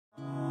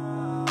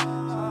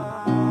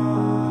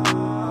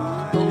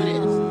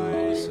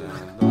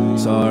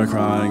start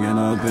crying in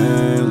a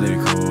Bentley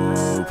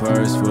coupe.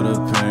 Purse for the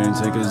pain,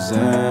 take a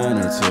Xan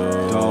or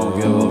two. Don't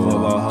give a fuck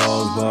about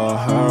hoes, but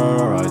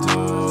her I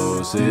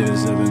do. See you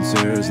sipping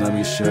tears, let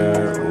me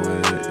share it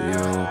with you.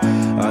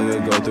 I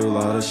could go through a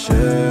lot of shit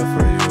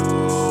for you.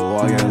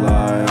 Why can't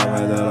lie, I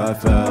read that I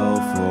fell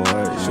for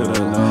it.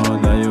 Should've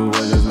known that you would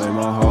just make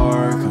my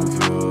heart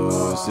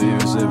confused. See you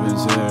sipping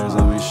tears,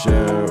 let me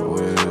share it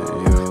with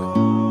you.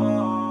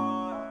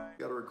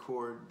 Gotta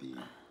record the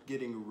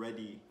getting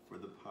ready for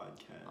the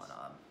podcast. Oh no,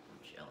 I'm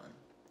chilling.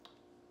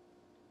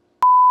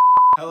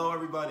 Hello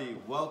everybody,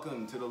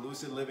 welcome to the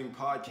Lucid Living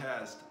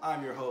Podcast.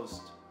 I'm your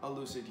host, a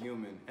lucid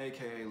human,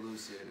 aka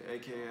Lucid,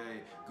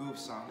 aka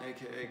Goofsan,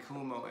 aka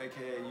Kumo,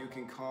 aka you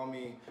can call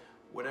me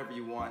whatever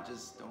you want,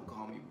 just don't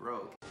call me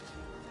broke.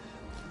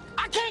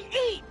 I can't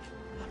eat!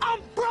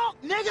 I'm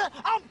broke, nigga!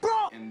 I'm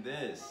broke! And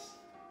this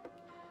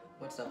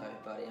What's up,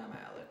 everybody? I'm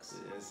Alex.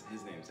 is,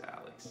 his name's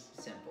Alex.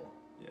 Simple.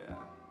 Yeah,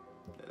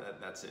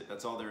 that's it.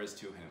 That's all there is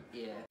to him.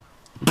 Yeah.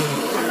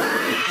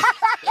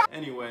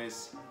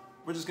 Anyways,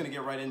 we're just gonna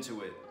get right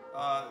into it.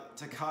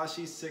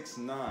 Tekashi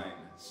 6ix9ine.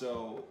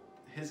 So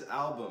his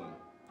album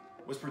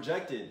was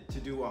projected to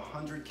do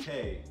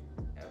 100K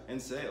in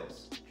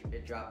sales.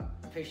 It dropped.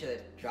 I'm pretty sure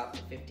it dropped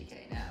to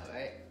 50K now,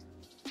 right?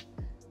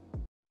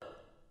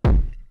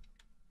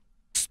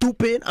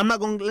 Stupid, I'm not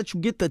gonna let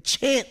you get the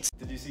chance.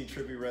 Did you see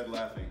Trippie Redd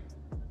laughing?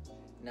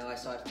 No, I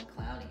saw it from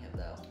clowning him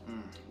though.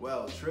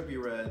 Well,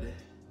 Trippie Redd,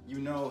 you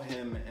know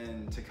him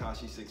and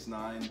Tekashi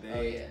 6ix9ine.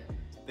 Oh yeah.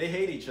 They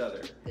hate each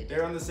other.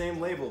 They're on the same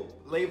label,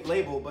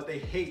 but they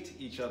hate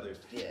each other.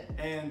 Yeah.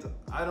 And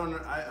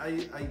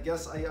I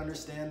guess I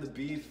understand the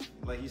beef.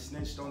 Like he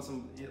snitched on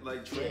some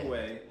like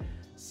Treyway,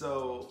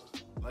 so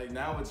like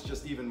now it's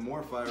just even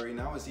more fiery.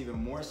 Now it's even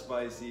more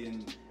spicy,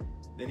 and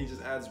then he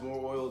just adds more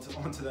oil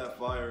onto that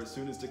fire as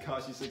soon as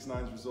Tekashi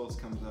 6ix9ine's results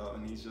comes out,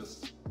 and he's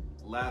just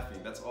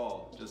laughing. That's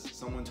all. Just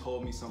someone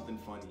told me something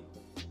funny.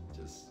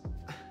 Just.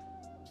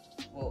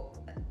 Well,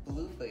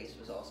 Blueface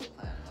was also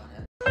clowning on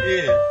him.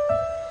 Yeah.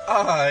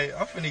 Alright,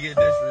 I'm finna get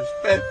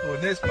disrespectful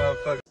in this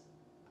motherfucker.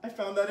 I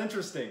found that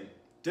interesting.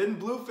 Didn't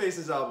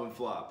Blueface's album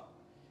flop?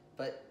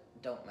 But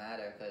don't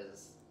matter,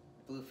 because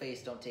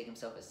Blueface don't take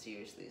himself as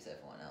seriously as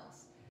everyone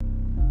else.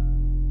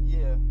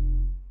 Yeah.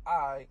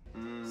 Alright.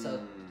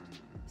 So,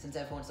 since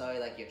everyone's already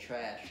like, you're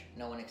trash,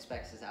 no one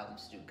expects his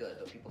albums to do good,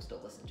 but people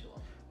still listen to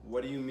him.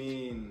 What do you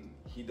mean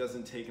he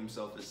doesn't take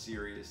himself as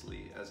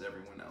seriously as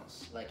everyone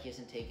else? Like, he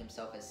doesn't take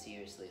himself as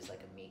seriously as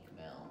like a Meek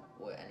Mill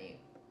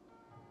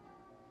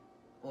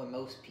or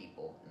most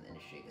people in the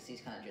industry, because he's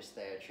kind of just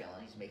there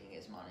chilling, he's making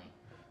his money.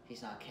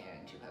 He's not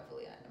caring too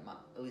heavily,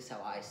 at least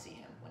how I see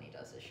him when he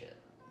does this shit.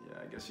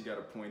 Yeah, I guess you got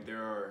a point.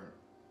 There are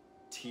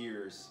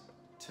tiers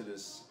to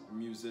this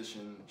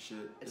musician shit,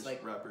 It's this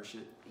like rapper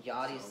shit.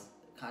 Yachty's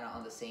kind of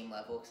on the same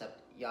level,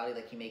 except Yachty,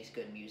 like, he makes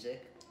good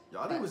music.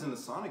 Yachty was in the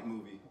Sonic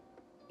movie.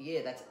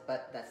 Yeah, that's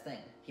the thing.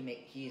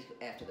 He's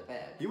after the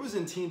bag. He was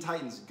in Teen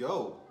Titans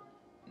Go.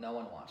 No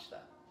one watched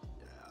that.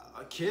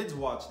 Yeah, kids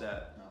watch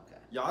that. Okay.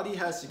 Yachty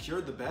has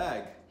secured the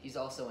bag. He's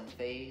also in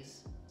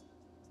Phase.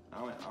 I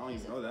don't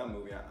even know that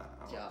movie. I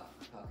don't, Yeah,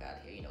 fuck out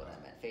of here. You know what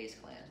I meant. Phase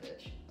Clan,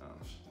 bitch.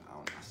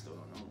 I still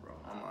don't know, bro.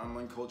 I'm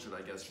uncultured,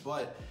 I guess.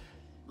 But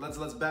let's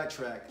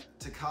backtrack.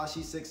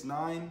 Tekashi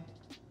 6ix9ine.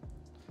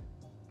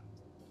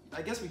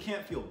 I guess we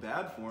can't feel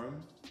bad for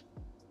him.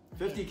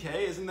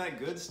 50K, isn't that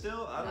good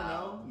still? I don't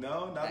know.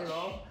 No, not at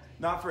all.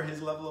 Not for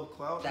his level of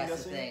clout, I'm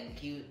That's the guessing.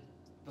 thing.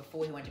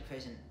 Before he went to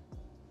prison,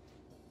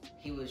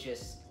 he was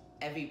just,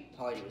 every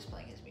party was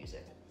playing his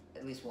music.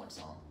 At least one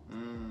song.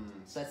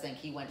 So that's the thing.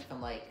 He went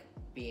from like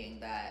being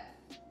that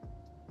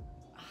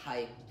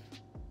hype,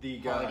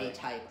 party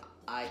type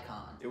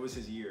icon. It was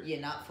his year. Yeah,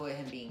 not for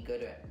him being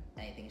good or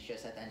anything. It's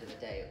just at the end of the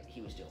day,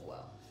 he was doing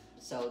well.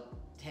 So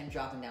him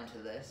dropping down to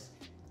this,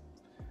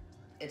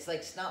 it's like,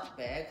 it's not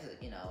bad, because,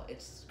 you know,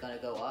 it's gonna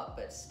go up,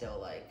 but still,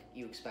 like,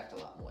 you expect a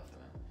lot more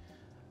from him.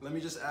 Let me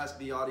just ask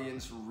the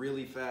audience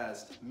really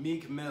fast.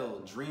 Meek Mill,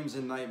 Dreams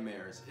and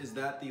Nightmares. Is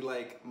that the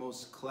like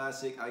most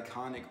classic,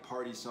 iconic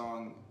party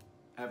song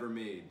ever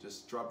made?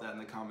 Just drop that in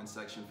the comment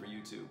section for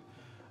YouTube.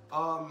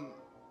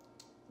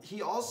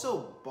 He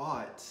also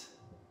bought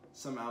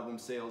some album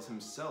sales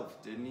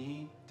himself, didn't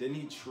he? Didn't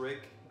he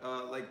trick?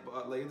 Like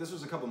this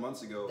was a couple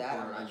months ago. That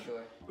I'm not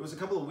sure. It was a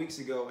couple of weeks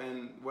ago,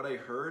 and what I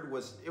heard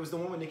was it was the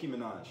one with Nicki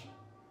Minaj.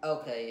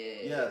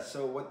 Okay, yeah. Yeah,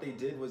 so what they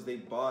did was they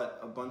bought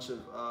a bunch of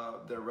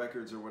their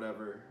records or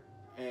whatever,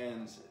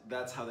 and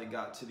that's how they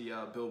got to the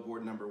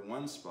Billboard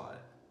 #1 spot.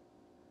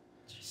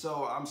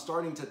 So I'm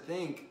starting to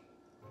think,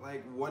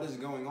 like, what is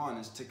going on?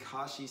 Is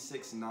Tekashi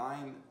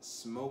 6ix9ine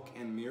smoke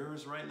and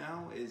mirrors right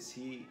now? Is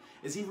he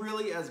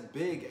really as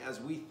big as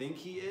we think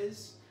he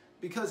is?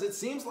 Because it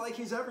seems like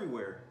he's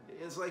everywhere.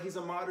 It's like he's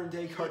a modern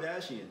day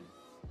Kardashian.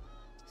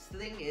 The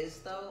thing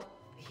is, though,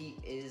 he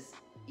is,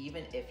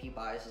 even if he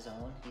buys his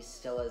own, he's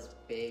still as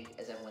big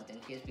as everyone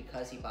thinks he is.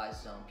 Because he buys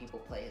his own, people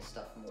play his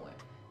stuff more,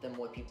 the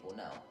more people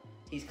know.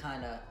 He's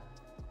kind of,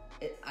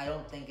 I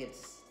don't think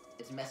it's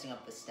messing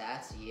up the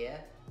stats, yeah,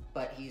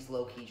 but he's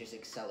low-key just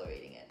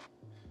accelerating it.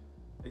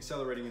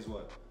 Accelerating his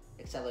what?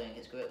 Accelerating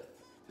his growth.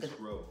 His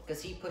growth.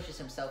 Because he pushes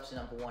himself to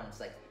number one. It's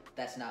like,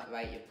 that's not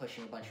right. You're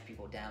pushing a bunch of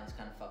people down. It's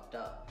kind of fucked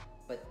up.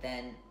 But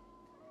then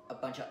a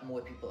bunch of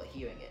more people are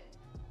hearing it.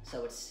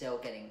 So it's still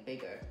getting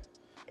bigger.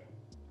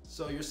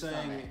 So you're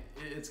saying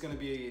it's going to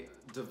be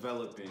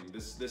developing,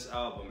 this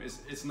album.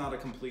 It's not a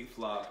complete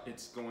flop.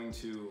 It's going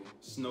to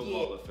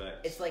snowball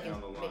effect it's like down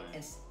the line.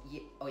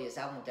 Oh yeah, this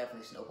album will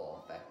definitely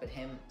snowball effect. But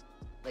him,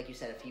 like you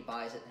said, if he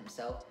buys it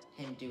himself,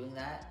 him doing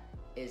that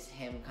is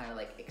him kind of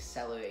like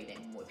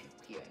accelerating more people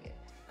hearing it.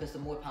 Because the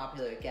more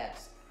popular it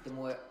gets, the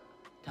more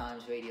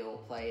times radio will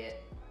play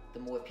it, the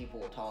more people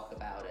will talk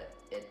about it.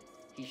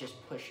 He's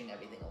just pushing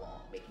everything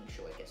along, making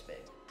sure it gets big.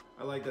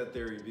 I like that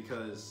theory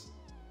because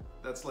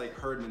that's like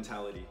herd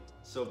mentality.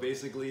 So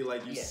basically,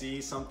 like you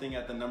see something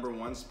at the number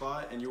one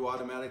spot and you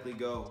automatically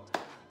go,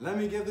 let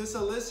me give this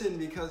a listen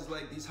because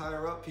like these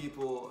higher up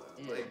people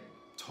like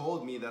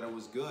told me that it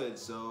was good.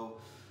 So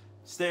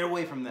stay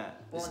away from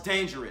that. Well, it's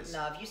dangerous.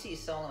 Now, if you see a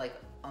song like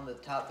on the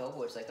top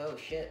Billboard, it's like, oh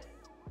shit,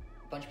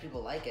 a bunch of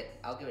people like it.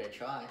 I'll give it a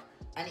try.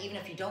 And even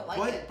if you don't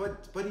like it,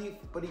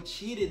 but he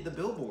cheated the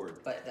Billboard.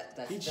 But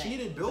that's he the thing.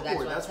 cheated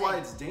Billboard. That's why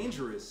it's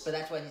dangerous. But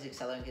that's why he's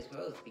accelerating his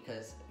growth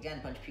because again,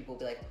 a bunch of people will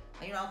be like,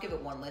 oh, you know, I'll give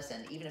it one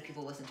listen. Even if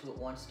people listen to it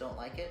once, don't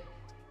like it,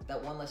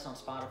 that one listen on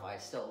Spotify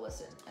is still a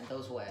listen, and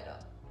those will add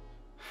up.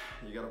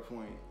 You got a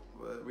point.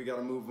 But we got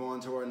to move on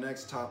to our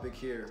next topic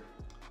here.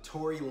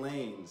 Tory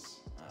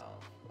Lanez. Oh.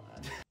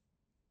 God.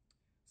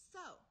 So,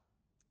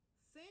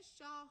 since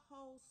y'all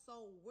hoes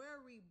so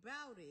worried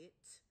about it.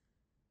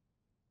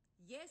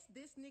 Yes,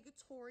 this nigga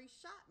Tory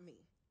shot me.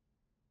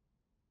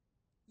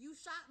 You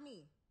shot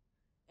me.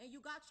 And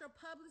you got your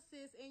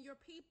publicists and your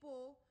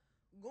people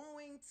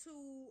going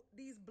to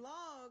these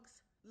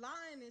blogs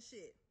lying and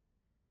shit.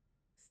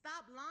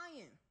 Stop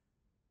lying.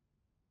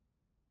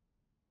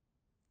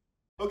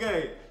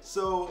 Okay,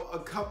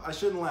 so I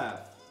shouldn't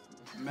laugh.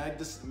 Meg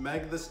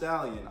the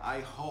Stallion,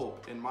 I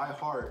hope in my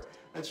heart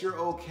that you're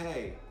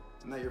okay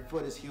and that your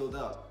foot is healed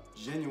up.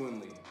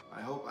 Genuinely.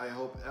 I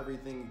hope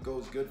everything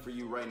goes good for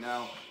you right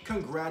now.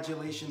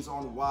 Congratulations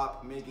on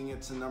WAP making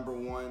it to number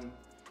one.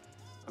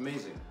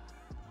 Amazing.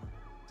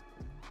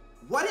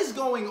 What is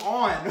going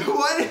on?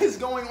 What is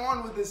going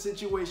on with this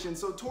situation?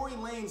 So Tory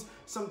Lanez,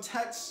 some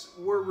texts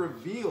were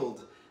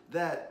revealed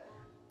that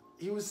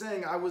he was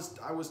saying I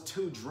was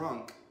too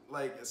drunk.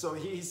 Like, so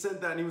he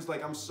sent that and he was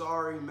like, I'm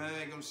sorry,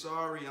 Meg, I'm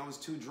sorry, I was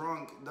too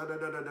drunk, da da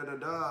da da da da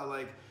da.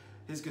 Like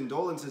his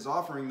condolences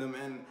offering them,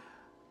 and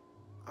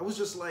I was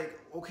just like,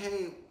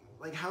 okay,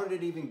 like how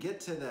did it even get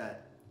to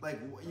that? Like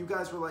you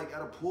guys were like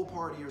at a pool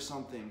party or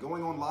something,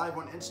 going on live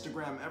on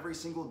Instagram every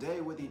single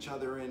day with each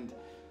other, and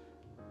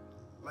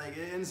like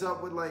it ends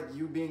up with like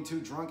you being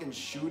too drunk and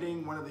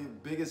shooting one of the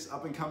biggest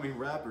up and coming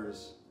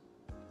rappers,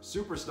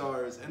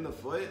 superstars in the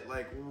foot.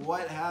 Like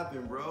what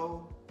happened,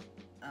 bro?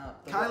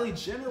 Kylie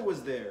Jenner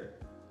was there.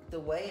 The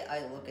way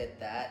I look at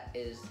that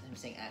is him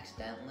saying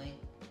accidentally,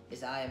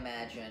 is I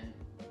imagine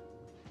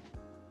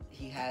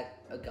he had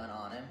a gun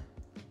on him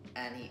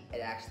and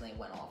it accidentally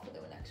went off when they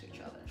were next to each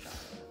other and shot him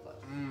in the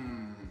foot.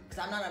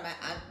 Because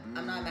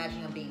I'm not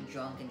imagining him being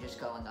drunk and just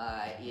going,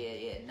 alright,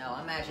 yeah. No,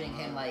 I'm imagining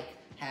him like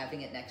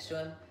having it next to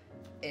him,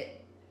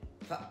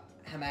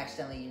 him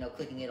accidentally, you know,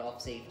 clicking it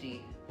off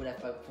safety,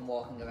 whatever, from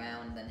walking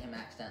around, and then him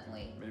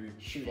accidentally maybe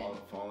shooting.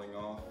 falling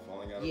out.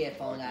 Falling out,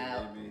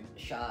 maybe,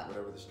 shot.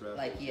 Whatever the strap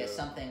like, is. Yeah,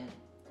 something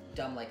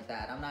dumb like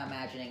that. I'm not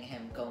imagining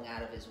him going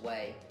out of his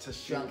way, to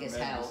shoot drunk as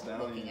hell,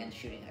 Stallion. looking and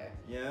shooting her.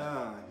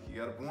 Yeah, you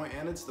got a point.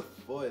 And it's the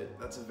foot.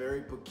 That's a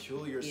very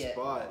peculiar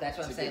spot. That's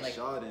what I'm saying, like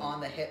shot in. On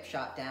the hip,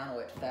 shot down,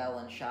 or it fell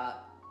and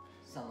shot,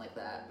 something like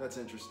that. That's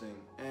interesting.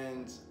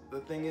 And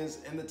the thing is,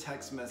 in the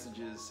text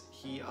messages,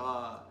 he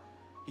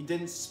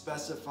didn't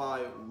specify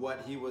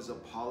what he was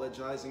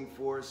apologizing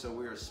for, so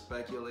we are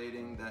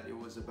speculating that it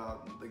was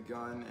about the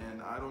gun,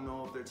 and I don't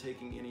know if they're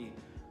taking any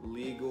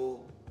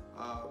legal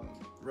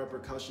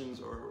repercussions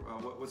or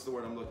what's the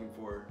word I'm looking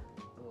for?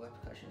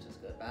 Repercussions is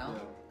good,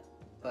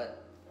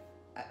 but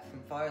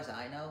from far as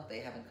I know, they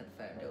haven't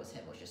confirmed it was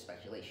him. It was just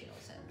speculation. It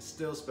was him.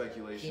 Still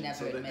speculation. He never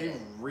so admitted they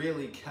it.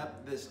 really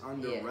kept this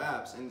under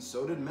wraps, and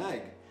so did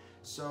Meg.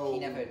 So he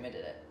never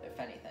admitted it, if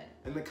anything.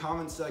 In the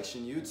comment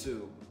section,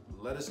 YouTube,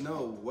 let us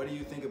know, what do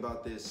you think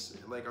about this?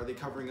 Like, are they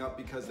covering up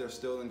because they're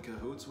still in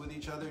cahoots with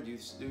each other? Do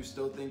you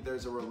still think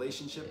there's a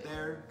relationship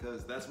there?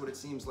 Because that's what it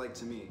seems like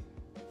to me.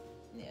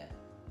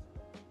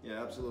 Yeah,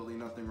 absolutely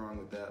nothing wrong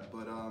with that.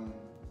 But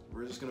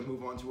we're just gonna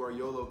move on to our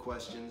YOLO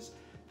questions.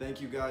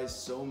 Thank you guys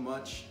so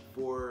much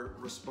for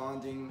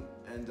responding,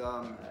 and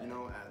you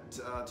know,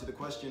 to the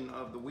question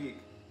of the week.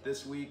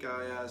 This week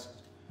I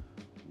asked,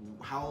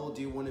 how old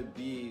do you want to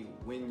be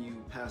when you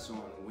pass on,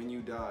 when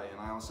you die? And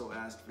I also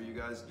asked for you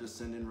guys to just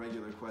send in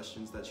regular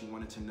questions that you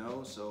wanted to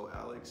know. So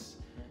Alex,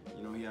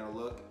 you know, he had a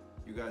look.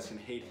 You guys can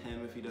hate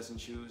him if he doesn't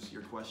choose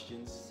your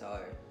questions.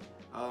 Sorry.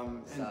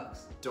 And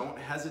don't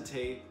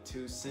hesitate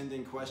to send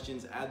in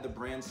questions. Add the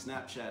brand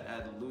Snapchat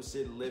at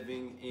Lucid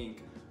Living Inc.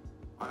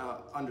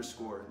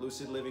 _.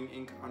 Lucid Living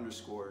Inc.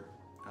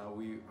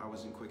 _. I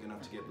wasn't quick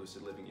enough to get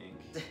Lucid Living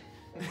Inc.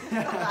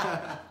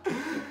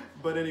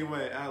 But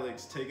anyway,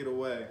 Alex, take it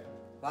away.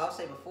 Well, I'll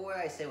say before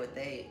I say when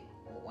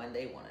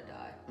they want to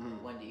die,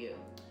 when do you?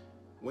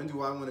 When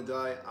do I want to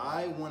die?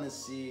 I want to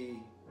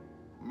see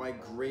my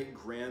great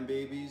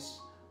grandbabies,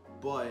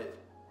 but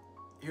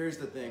here's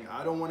the thing.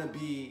 I don't want to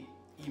be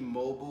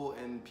immobile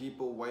and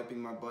people wiping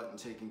my butt and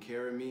taking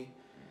care of me.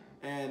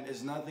 And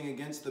it's nothing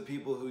against the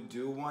people who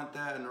do want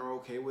that and are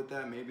okay with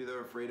that. Maybe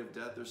they're afraid of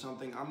death or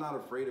something. I'm not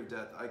afraid of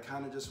death. I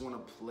kind of just want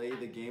to play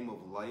the game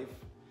of life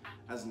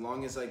as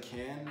long as I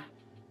can.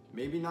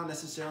 Maybe not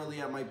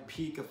necessarily at my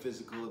peak of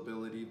physical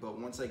ability, but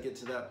once I get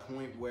to that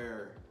point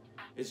where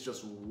it's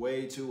just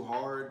way too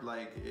hard,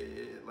 like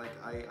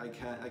I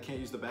can't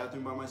use the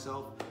bathroom by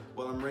myself,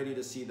 well, I'm ready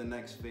to see the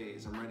next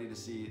phase. I'm ready to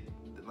see,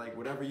 like,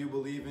 whatever you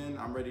believe in,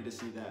 I'm ready to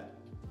see that.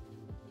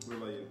 What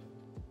about you?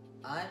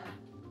 I'm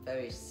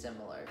very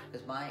similar,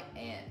 because my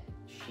aunt,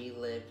 she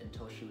lived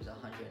until she was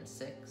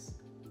 106.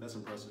 That's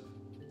impressive.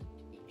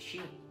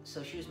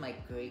 So she was my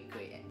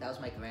great-great-aunt. That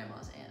was my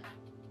grandma's aunt.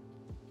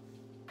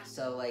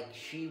 So, like,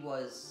 she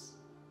was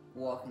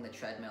walking the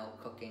treadmill,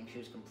 cooking. She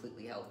was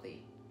completely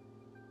healthy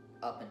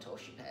up until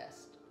she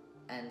passed.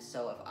 And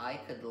so if I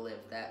could live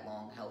that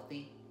long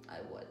healthy,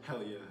 I would.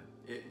 Hell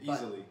yeah.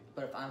 Easily.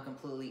 But if I'm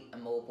completely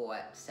immobile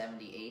at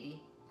 70, 80,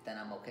 then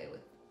I'm okay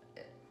with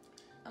it.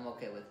 I'm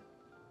okay with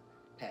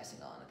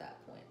passing on at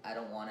that point. I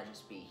don't want to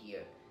just be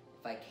here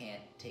if I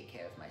can't take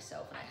care of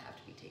myself and I have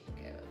to be taken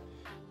care of.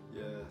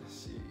 Yeah,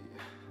 see,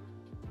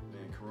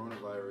 man,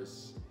 coronavirus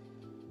is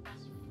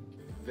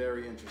a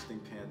very interesting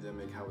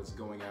pandemic, how it's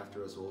going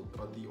after us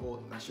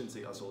I shouldn't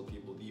say us old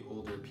people, the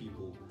older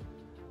people.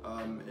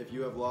 If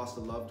you have lost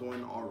a loved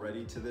one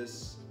already to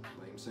this,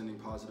 like, I'm sending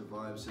positive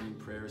vibes, sending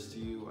prayers to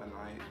you, and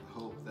I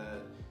hope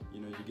that,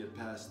 you get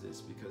past this,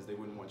 because they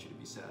wouldn't want you to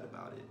be sad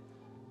about it.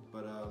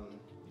 But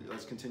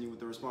let's continue with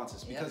the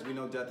responses, because we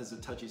know death is a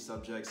touchy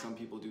subject. Some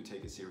people do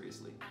take it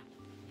seriously.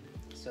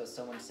 So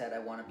someone said, I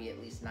want to be at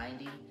least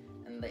 90,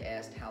 and they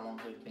asked how long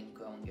have you been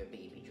growing your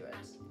baby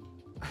dreads?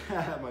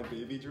 My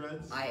baby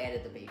dreads? I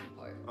added the baby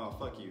part. Oh,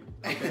 fuck you.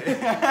 Okay.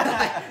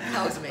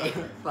 That was me,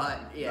 but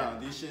yeah. No,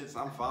 these shits,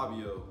 I'm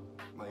Fabio.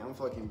 Like, I'm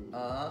fucking,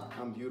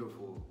 I'm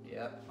beautiful.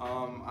 Yep.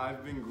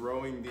 I've been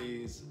growing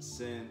these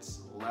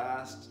since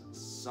last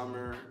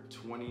summer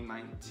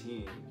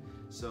 2019.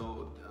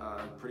 So,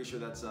 pretty sure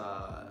that's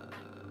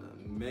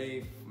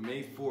May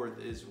 4th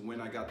is when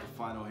I got the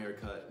final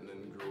haircut and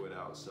then grew it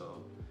out.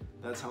 So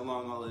that's how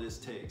long all of this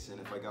takes. And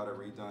if I got it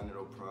redone,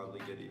 it'll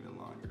probably get even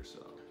longer,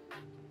 so.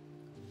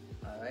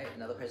 All right,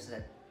 another person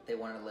said they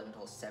wanted to live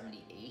until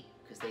 78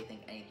 because they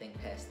think anything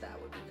past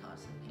that would be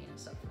constant pain and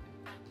suffering.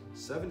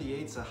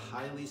 78's a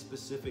highly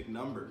specific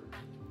number.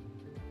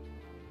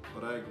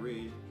 But I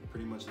agree,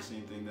 pretty much the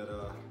same thing that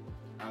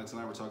Alex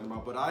and I were talking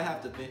about. But I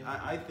have to think,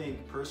 I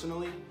think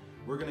personally,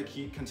 we're gonna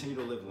continue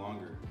to live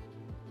longer.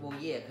 Well,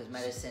 yeah, because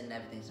medicine and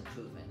everything's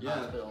improving. Yeah.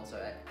 Hospitals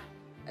are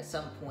at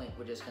some point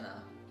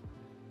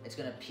it's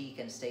gonna peak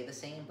and stay the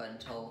same, but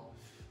until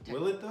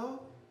Will it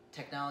though?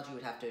 Technology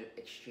would have to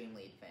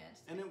extremely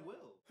advance. And it will.